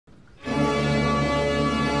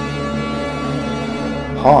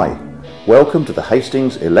Hi, welcome to the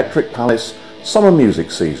Hastings Electric Palace summer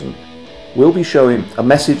music season. We'll be showing A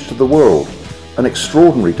Message to the World, an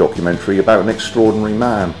extraordinary documentary about an extraordinary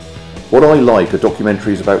man. What I like are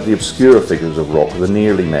documentaries about the obscure figures of rock, the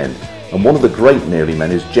Nearly Men, and one of the great Nearly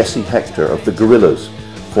Men is Jesse Hector of the Gorillaz,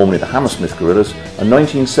 formerly the Hammersmith Gorillaz, a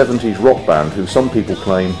 1970s rock band who some people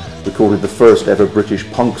claim recorded the first ever British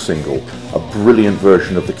punk single, a brilliant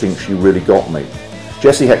version of the Kinks' You Really Got Me.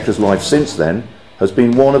 Jesse Hector's life since then has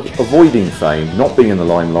been one of avoiding fame, not being in the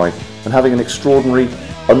limelight, and having an extraordinary,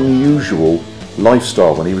 unusual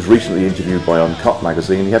lifestyle. When he was recently interviewed by Uncut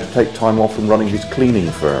magazine, he had to take time off from running his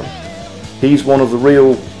cleaning firm. He's one of the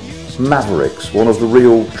real mavericks, one of the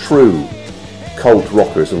real true cult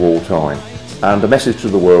rockers of all time. And A Message to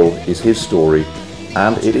the World is his story,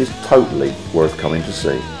 and it is totally worth coming to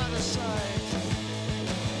see.